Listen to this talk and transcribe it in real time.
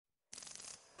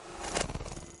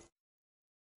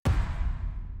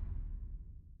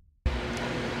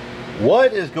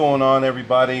What is going on,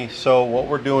 everybody? So what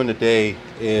we're doing today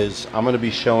is I'm going to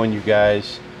be showing you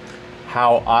guys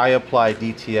how I apply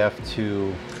DTF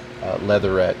to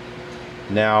leatherette.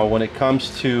 Now when it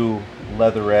comes to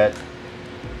leatherette,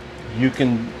 you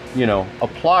can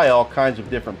apply all kinds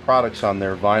of different products on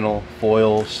there, vinyl,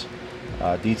 foils,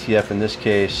 DTF in this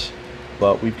case,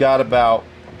 but we've got about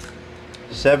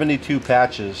 72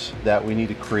 patches that we need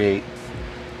to create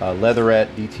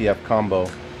leatherette DTF combo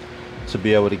to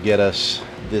be able to get us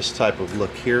this type of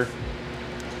look here.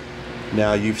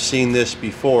 Now you've seen this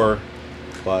before,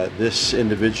 but this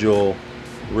individual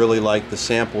really liked the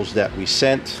samples that we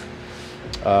sent.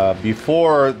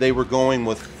 Before they were going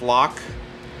with flock,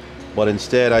 but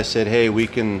instead I said, hey, we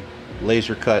can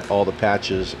laser cut all the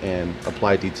patches and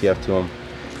apply DTF to them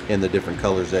in the different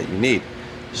colors that you need.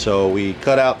 So we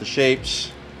cut out the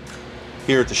shapes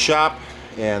here at the shop,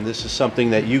 and this is something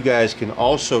that you guys can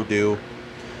also do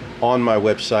on my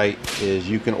website. Is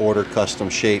you can order custom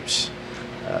shapes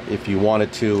if you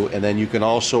wanted to, and then you can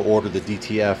also order the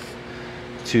DTF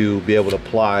to be able to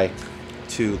apply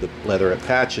to the leatherette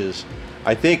patches.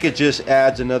 I think it just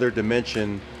adds another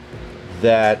dimension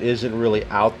that isn't really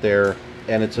out there,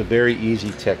 and it's a very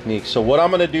easy technique. So what I'm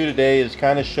going to do today is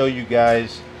kind of show you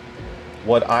guys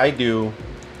what I do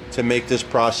to make this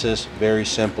process very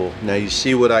simple. Now you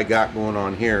see what I got going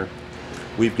on here.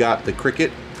 We've got the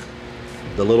cricut,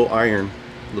 the little iron,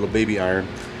 little baby iron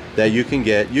that you can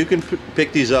get. You can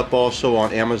pick these up also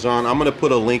on Amazon. I'm going to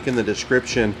put a link in the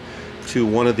description to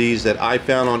one of these that I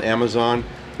found on Amazon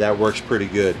that works pretty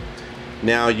good.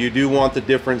 Now you do want the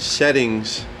different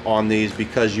settings on these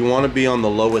because you want to be on the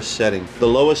lowest setting. The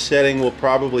lowest setting will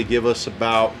probably give us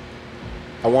about,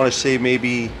 I want to say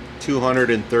maybe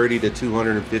 230 to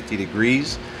 250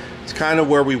 degrees. It's kind of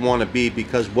where we want to be,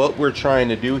 because what we're trying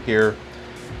to do here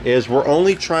is we're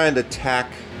only trying to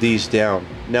tack these down.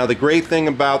 Now the great thing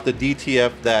about the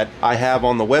DTF that I have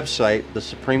on the website, the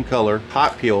Supreme Color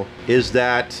Hot Peel, is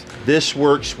that this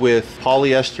works with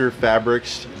polyester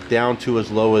fabrics down to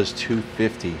as low as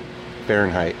 250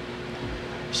 Fahrenheit.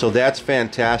 So that's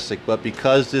fantastic. But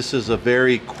because this is a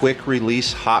very quick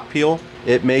release hot peel,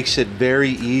 it makes it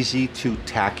very easy to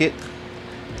tack it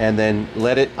and then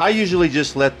let it, I usually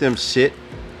just let them sit,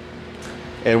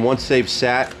 and once they've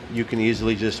sat, you can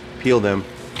easily just peel them,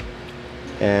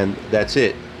 and that's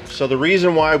it. So the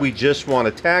reason why we just want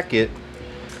to tack it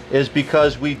is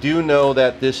because we do know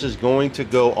that this is going to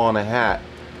go on a hat.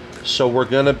 So we're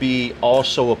going to be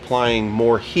also applying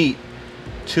more heat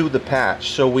to the patch.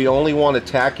 So we only want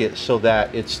to tack it so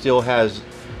that it still has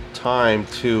time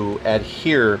to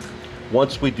adhere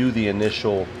once we do the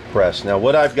initial press. Now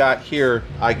what I've got here,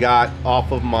 I got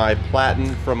off of my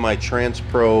platen from my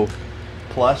Transpro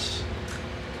Plus.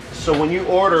 So when you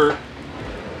order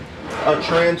a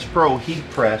Transpro heat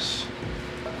press,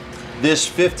 this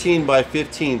 15 by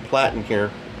 15 platen here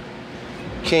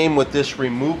came with this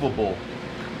removable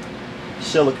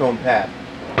silicone pad.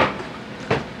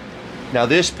 Now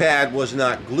this pad was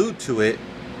not glued to it,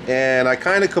 and I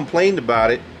kind of complained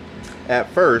about it at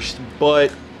first,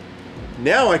 but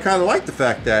now I kind of like the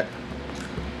fact that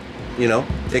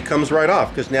it comes right off,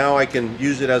 because now I can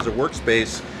use it as a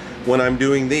workspace when I'm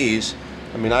doing these.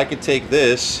 I mean, I could take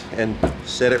this and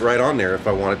set it right on there if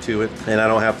I wanted to, and I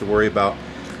don't have to worry about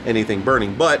anything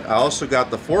burning. But I also got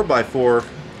the 4x4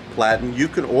 platen. You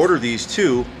can order these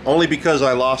too, only because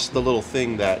I lost the little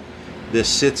thing that this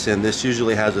sits in. This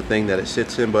usually has a thing that it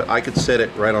sits in, but I could set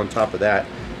it right on top of that,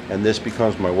 and this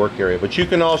becomes my work area. But you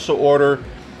can also order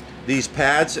these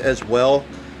pads as well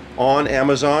on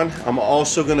Amazon. I'm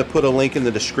also going to put a link in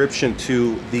the description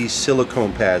to these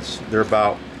silicone pads. They're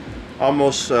about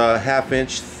almost ½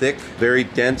 inch thick, very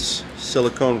dense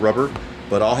silicone rubber,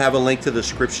 but I'll have a link to the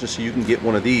description so you can get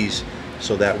one of these,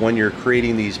 so that when you're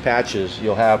creating these patches,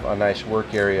 you'll have a nice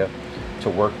work area to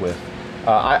work with.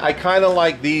 I kind of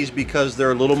like these because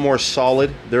they're a little more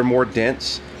solid, they're more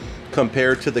dense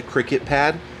compared to the cricut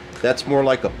pad. That's more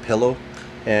like a pillow,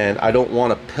 and I don't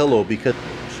want a pillow because...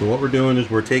 So what we're doing is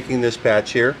we're taking this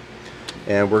patch here,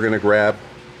 and we're going to grab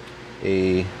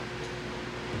a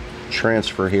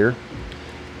transfer here.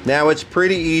 Now it's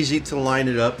pretty easy to line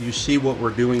it up. You see what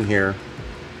we're doing here.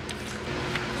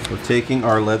 We're taking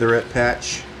our leatherette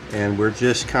patch and we're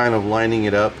just kind of lining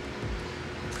it up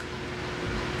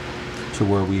to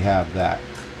where we have that.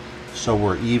 So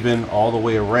we're even all the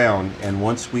way around, and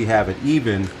once we have it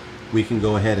even, we can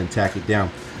go ahead and tack it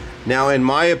down. Now in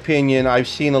my opinion, I've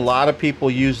seen a lot of people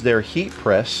use their heat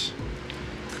press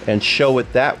and show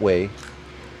it that way.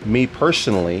 Me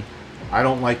personally, I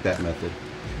don't like that method.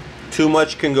 Too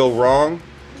much can go wrong.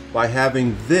 By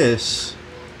having this,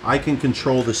 I can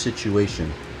control the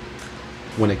situation.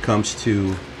 when it comes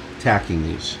to tacking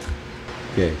these.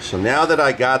 Okay, so now that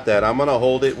I got that, I'm gonna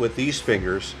hold it with these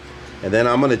fingers, and then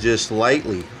I'm gonna just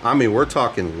lightly, I mean, we're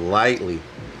talking lightly,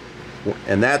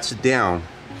 and that's down.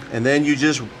 And then you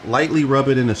just lightly rub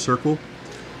it in a circle,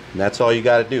 and that's all you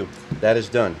gotta do. That is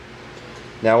done.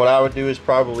 Now what I would do is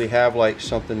probably have like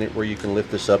something where you can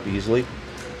lift this up easily,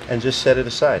 and just set it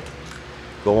aside.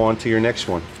 Go on to your next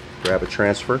one. Grab a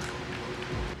transfer.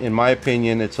 In my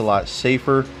opinion, it's a lot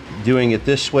safer doing it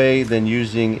this way than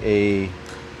using a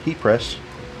heat press.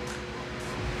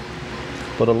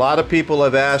 But a lot of people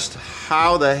have asked,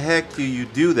 how the heck do you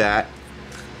do that?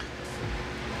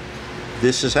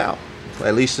 This is how.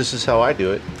 At least this is how I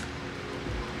do it.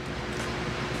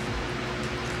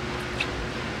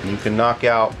 You can knock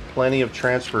out plenty of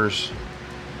transfers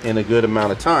in a good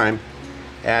amount of time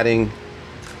adding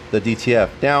the DTF.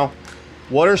 Now,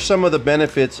 what are some of the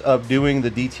benefits of doing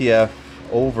the DTF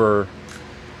over,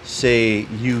 say,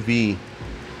 UV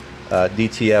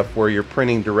DTF, where you're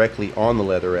printing directly on the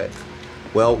leatherette?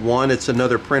 Well, one, it's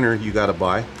another printer you got to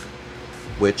buy,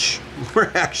 which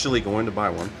we're actually going to buy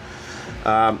one.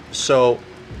 So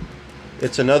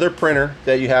it's another printer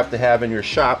that you have to have in your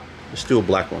shop. Let's do a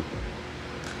black one.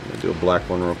 I'm going to do a black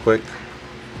one real quick.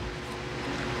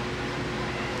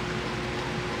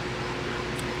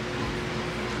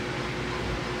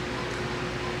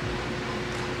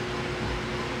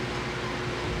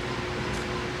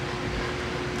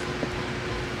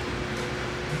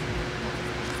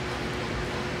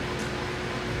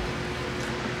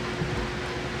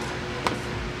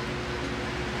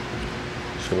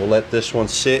 So we'll let this one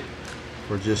sit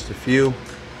for just a few.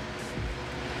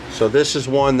 So this is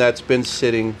one that's been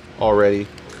sitting already.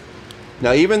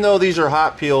 Now, even though these are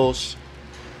hot peels,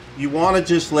 you want to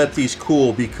just let these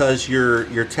cool, because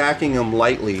you're tacking them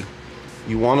lightly.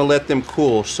 You want to let them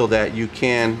cool so that you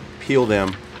can peel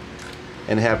them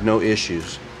and have no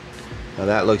issues. Now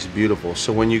that looks beautiful.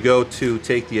 So when you go to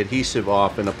take the adhesive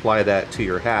off and apply that to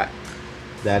your hat,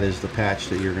 that is the patch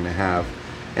that you're going to have.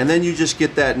 And then you just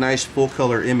get that nice full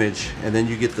color image, and then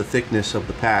you get the thickness of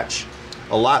the patch,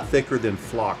 a lot thicker than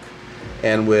flock.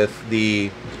 And with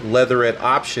the leatherette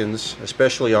options,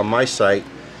 especially on my site,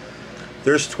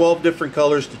 there's 12 different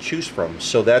colors to choose from.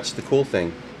 So that's the cool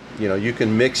thing. You know, you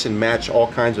can mix and match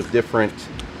all kinds of different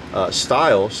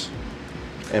styles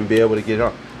and be able to get it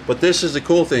on. But this is the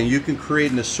cool thing. You can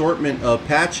create an assortment of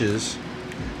patches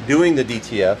doing the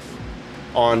DTF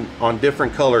on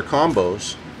different color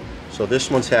combos. So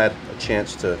this one's had a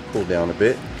chance to cool down a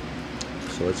bit.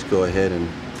 So let's go ahead and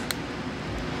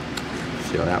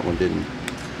see how that one didn't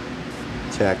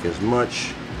tack as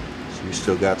much. So you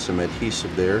still got some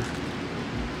adhesive there.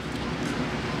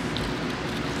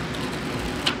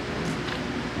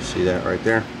 See that right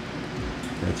there?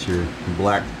 That's your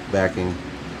black backing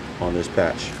on this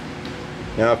patch.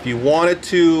 Now if you wanted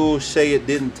to say it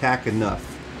didn't tack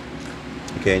enough,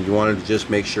 okay, and you wanted to just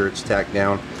make sure it's tacked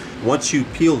down, once you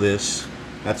peel this,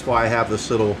 that's why I have this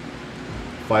little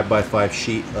 5x5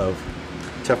 sheet of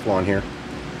Teflon here.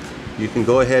 You can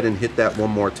go ahead and hit that one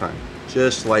more time.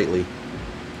 Just lightly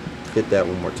hit that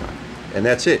one more time. And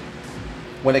that's it.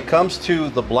 When it comes to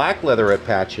the black leatherette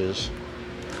patches,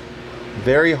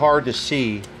 very hard to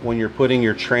see when you're putting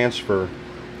your transfer,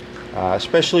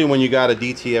 especially when you got a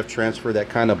DTF transfer that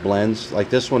kind of blends. Like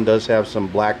this one does have some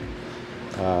black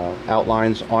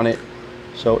outlines on it.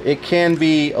 So it can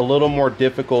be a little more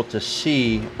difficult to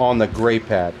see on the gray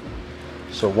pad.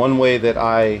 So one way that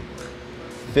I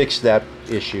fix that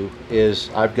issue is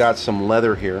I've got some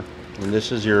leather here, and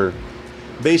this is your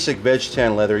basic veg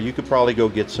tan leather. You could probably go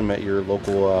get some at your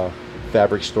local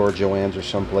fabric store, Joann's or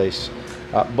someplace.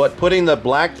 But putting the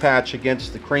black patch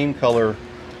against the cream color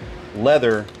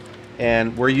leather,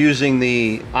 and we're using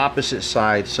the opposite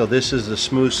side. So this is the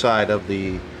smooth side of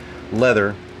the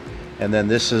leather, and then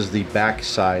this is the back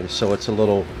side. So it's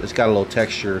got a little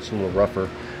texture, it's a little rougher.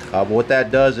 But what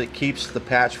that does, it keeps the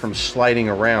patch from sliding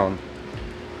around.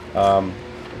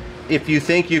 If you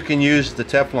think you can use the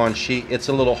Teflon sheet, it's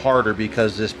a little harder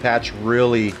because this patch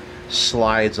really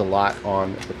slides a lot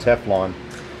on the Teflon,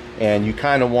 and you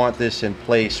kind of want this in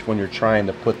place when you're trying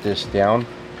to put this down.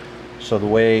 So the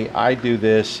way I do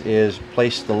this is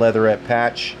place the leatherette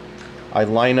patch. I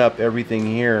line up everything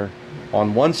here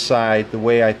on one side the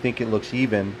way I think it looks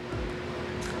even,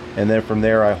 and then from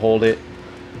there I hold it,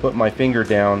 put my finger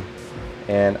down,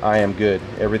 and I am good.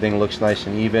 Everything looks nice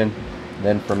and even.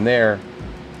 Then from there,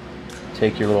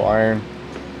 take your little iron,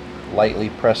 lightly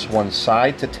press one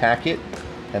side to tack it,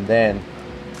 and then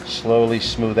slowly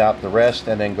smooth out the rest,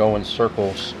 and then go in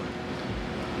circles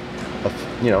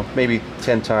of, maybe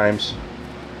 10 times.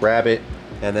 Grab it,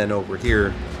 and then over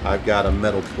here I've got a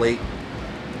metal plate.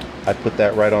 I put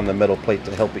that right on the metal plate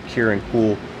to help it cure and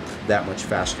cool that much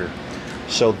faster.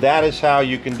 So that is how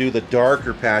you can do the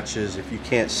darker patches if you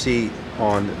can't see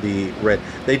on the red.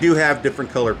 They do have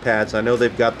different color pads. I know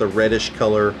they've got the reddish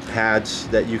color pads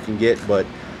that you can get, but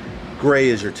gray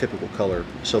is your typical color.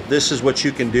 So this is what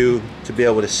you can do to be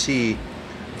able to see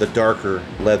the darker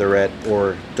leatherette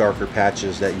or darker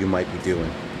patches that you might be doing.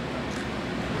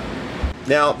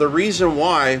 Now, the reason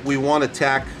why we want to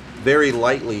tack very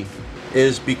lightly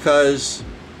is because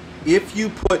if you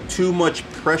put too much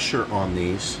pressure on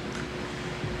these,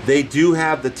 they do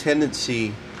have the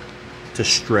tendency to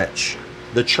stretch.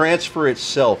 The transfer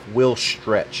itself will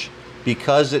stretch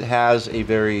because it has a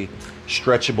very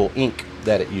stretchable ink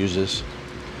that it uses.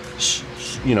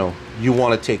 You know, you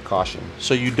want to take caution.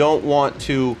 So you don't want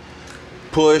to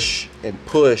push and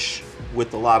push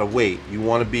with a lot of weight. You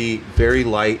want to be very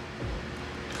light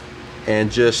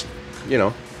and just, you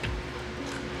know,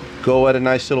 go at a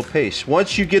nice little pace.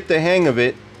 Once you get the hang of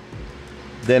it,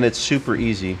 then it's super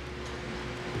easy.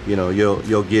 You know,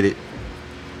 you'll get it.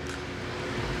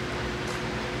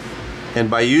 And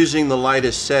by using the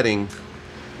lightest setting,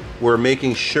 we're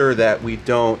making sure that we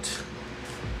don't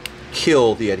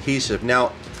kill the adhesive.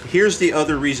 Now, here's the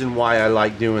other reason why I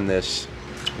like doing this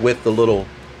with the little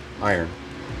iron.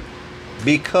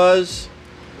 Because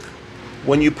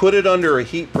when you put it under a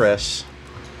heat press,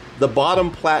 the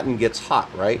bottom platen gets hot,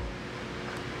 right?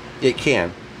 It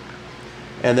can.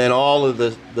 And then all of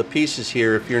the pieces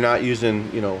here, if you're not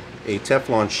using, you know, a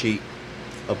Teflon sheet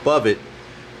above it,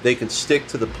 they can stick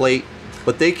to the plate,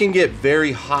 but they can get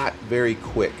very hot very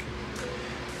quick.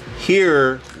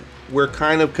 Here, we're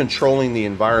kind of controlling the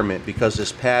environment because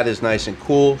this pad is nice and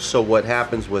cool. So what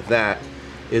happens with that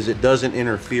is it doesn't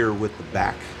interfere with the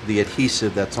back, the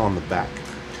adhesive that's on the back.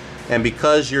 And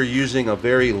because you're using a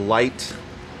very light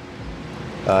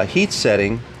heat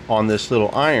setting on this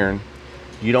little iron,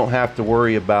 you don't have to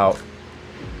worry about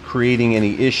creating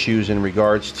any issues in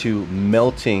regards to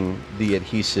melting the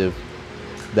adhesive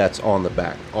that's on the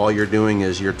back. All you're doing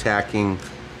is you're tacking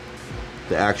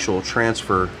the actual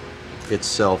transfer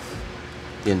itself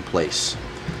in place.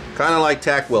 Kind of like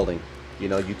tack welding. You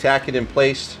know, you tack it in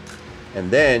place and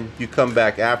then you come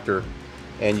back after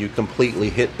and you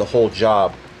completely hit the whole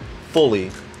job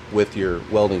fully with your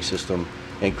welding system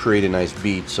and create a nice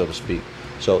bead, so to speak.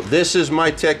 So this is my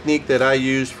technique that I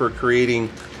use for creating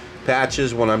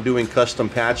patches when I'm doing custom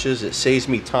patches. It saves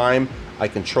me time, I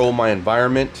control my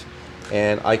environment,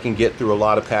 and I can get through a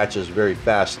lot of patches very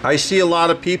fast. I see a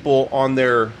lot of people on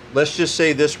their, let's just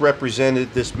say this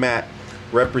mat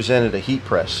represented a heat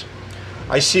press.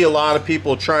 I see a lot of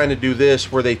people trying to do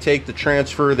this where they take the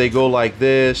transfer, they go like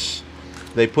this,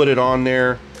 they put it on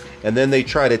there, and then they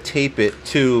try to tape it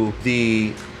to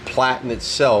the platen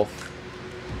itself.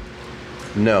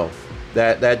 No,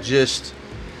 that just,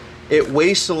 it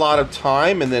wastes a lot of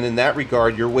time, and then in that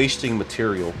regard you're wasting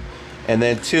material. And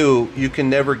then two, you can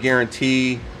never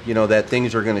guarantee, you know, that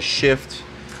things are going to shift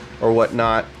or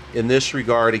whatnot. In this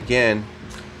regard, again,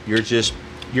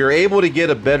 you're able to get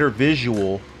a better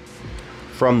visual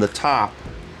from the top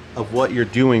of what you're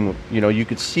doing. You know, you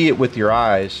could see it with your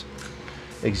eyes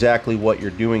exactly what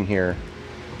you're doing here,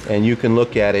 and you can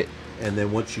look at it, and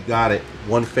then once you got it,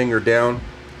 one finger down,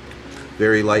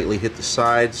 very lightly hit the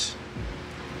sides,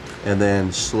 and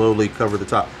then slowly cover the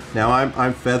top. Now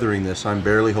I'm feathering this, I'm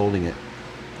barely holding it,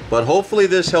 but hopefully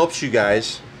this helps you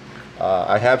guys.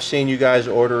 I have seen you guys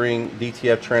ordering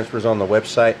DTF transfers on the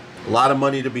website. A lot of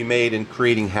money to be made in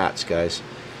creating hats, guys.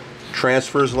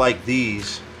 Transfers like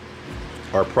these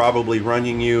are probably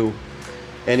running you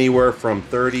anywhere from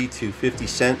 30 to 50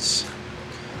 cents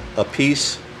a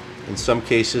piece, in some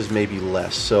cases maybe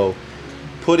less. So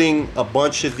putting a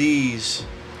bunch of these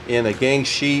in a gang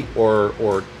sheet, or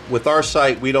with our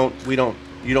site, you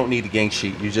don't need a gang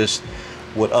sheet. You just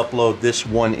would upload this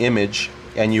one image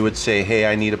and you would say, hey,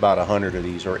 I need about 100 of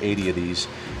these or 80 of these,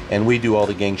 and we do all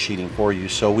the gang sheeting for you.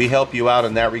 So we help you out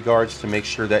in that regards to make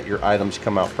sure that your items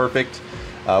come out perfect.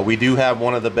 We do have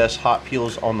one of the best hot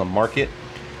peels on the market,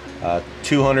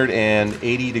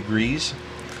 280 degrees,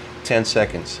 10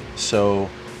 seconds. So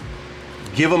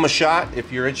give them a shot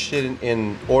if you're interested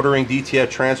in ordering DTF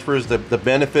transfers. The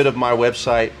benefit of my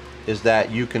website is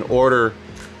that you can order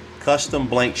custom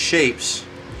blank shapes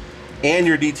and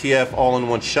your DTF all in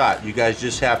one shot. You guys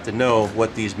just have to know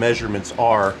what these measurements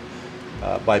are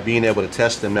by being able to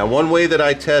test them. Now, one way that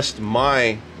I test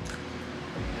my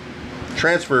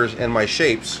transfers and my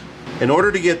shapes, in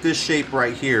order to get this shape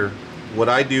right here, what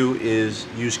I do is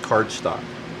use cardstock,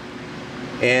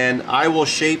 and I will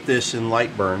shape this in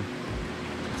light burn,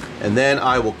 and then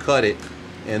I will cut it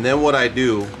And then what I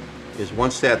do is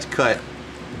once that's cut,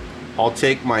 I'll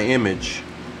take my image,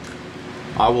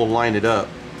 I will line it up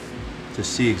to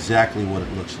see exactly what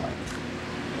it looks like.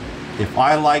 If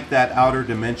I like that outer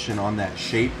dimension on that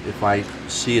shape, if I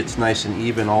see it's nice and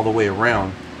even all the way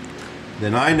around,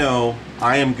 then I know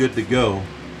I am good to go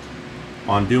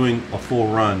on doing a full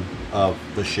run of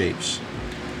the shapes.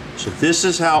 So this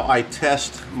is how I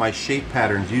test my shape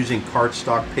patterns using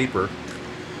cardstock paper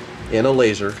and a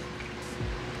laser.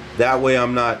 That way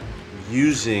I'm not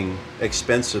using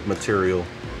expensive material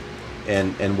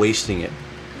and wasting it.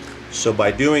 So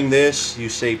by doing this, you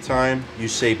save time, you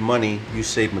save money, you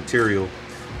save material,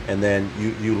 and then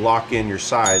you lock in your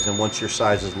size. And once your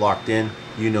size is locked in,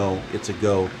 you know it's a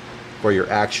go for your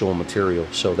actual material.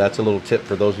 So that's a little tip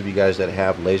for those of you guys that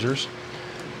have lasers.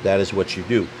 That is what you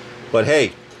do. But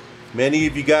hey, many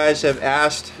of you guys have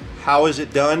asked, how is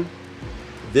it done?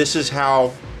 This is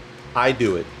how I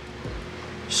do it.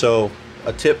 So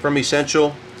a tip from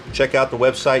Esentl, check out the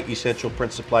website,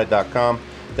 esentlprintsupply.com.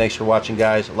 Thanks for watching,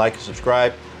 guys. Like and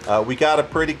subscribe. We got a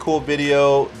pretty cool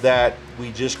video that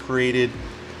we just created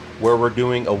where we're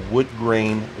doing a wood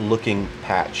grain looking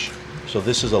patch. So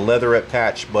this is a leatherette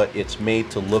patch, but it's made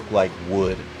to look like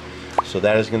wood. So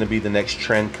that is going to be the next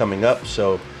trend coming up.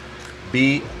 So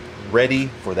be ready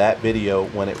for that video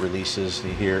when it releases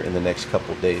here in the next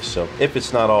couple of days. So if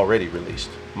it's not already released,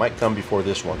 might come before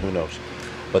this one, who knows.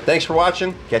 But thanks for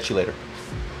watching. Catch you later.